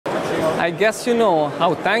I guess you know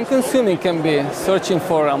how time-consuming can be searching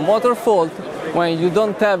for a motor fault when you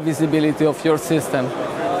don't have visibility of your system.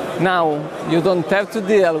 Now, you don't have to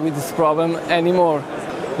deal with this problem anymore.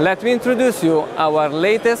 Let me introduce you our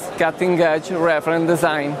latest cutting-edge reference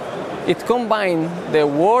design. It combines the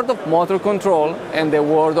world of motor control and the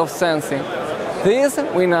world of sensing. This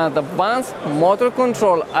with an advanced motor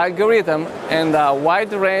control algorithm and a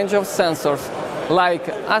wide range of sensors like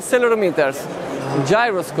accelerometers,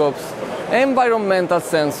 gyroscopes, environmental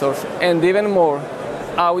sensors, and even more,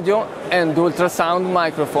 audio and ultrasound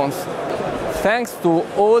microphones. Thanks to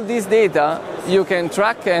all this data, you can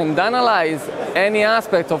track and analyze any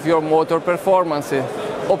aspect of your motor performance,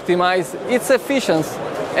 optimize its efficiency,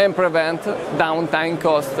 and prevent downtime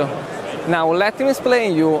cost. Now let me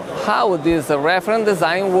explain you how this reference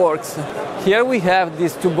design works. Here we have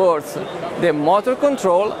these two boards, the motor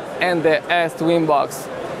control and the STWINBOX.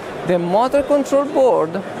 The motor control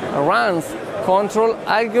board runs control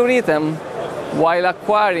algorithm while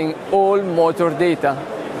acquiring all motor data.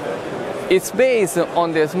 It's based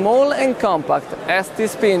on the small and compact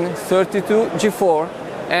STSPIN32G4,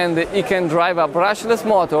 and it can drive a brushless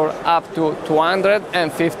motor up to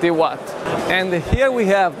 250 watts. And here we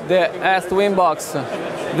have the STWINBOX,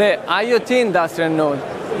 the IoT industrial node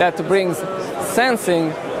that brings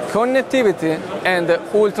sensing, connectivity, and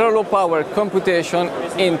ultra-low power computation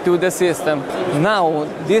into the system. Now,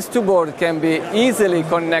 these two boards can be easily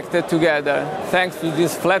connected together thanks to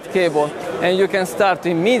this flat cable, and you can start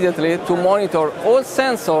immediately to monitor all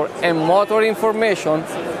sensor and motor information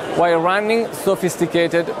while running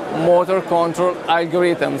sophisticated motor control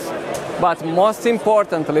algorithms. But most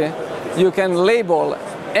importantly, you can label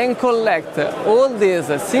and collect all these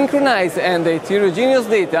synchronized and heterogeneous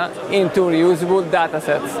data into reusable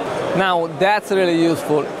datasets. Now that's really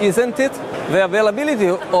useful, isn't it? The availability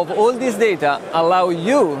of all this data allows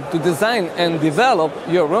you to design and develop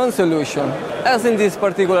your own solution, as in this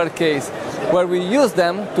particular case, where we use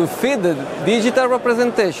them to feed the digital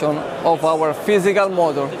representation of our physical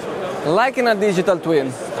motor, like in a digital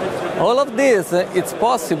twin. All of this is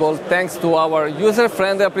possible thanks to our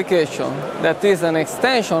user-friendly application that is an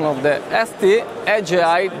extension of the ST Edge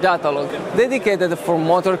AI data log dedicated for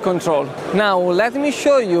motor control. Now let me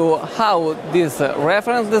show you how this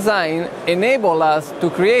reference design enables us to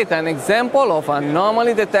create an example of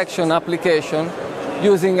anomaly detection application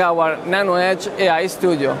using our NanoEdge AI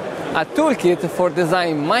Studio, a toolkit for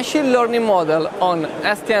designing machine learning model on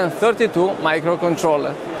STM32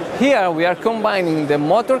 microcontroller. Here we are combining the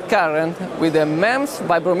motor current with the MEMS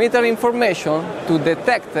vibrometer information to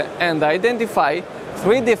detect and identify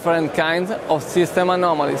three different kinds of system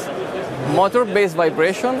anomalies: motor-based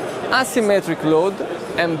vibration, asymmetric load,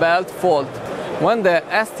 and belt fault. When the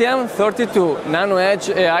STM32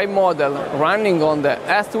 NanoEdge AI model running on the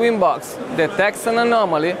STWINBOX detects an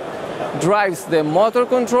anomaly, drives the motor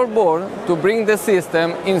control board to bring the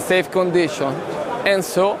system in safe condition, and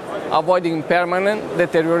so avoiding permanent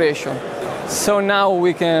deterioration. So now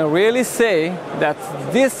we can really say that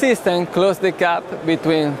this system closed the gap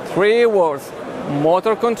between three worlds: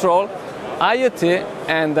 motor control, IoT,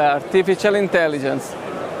 and artificial intelligence,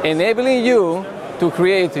 enabling you to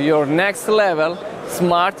create your next level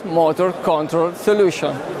smart motor control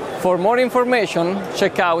solution. For more information,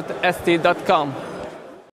 check out st.com.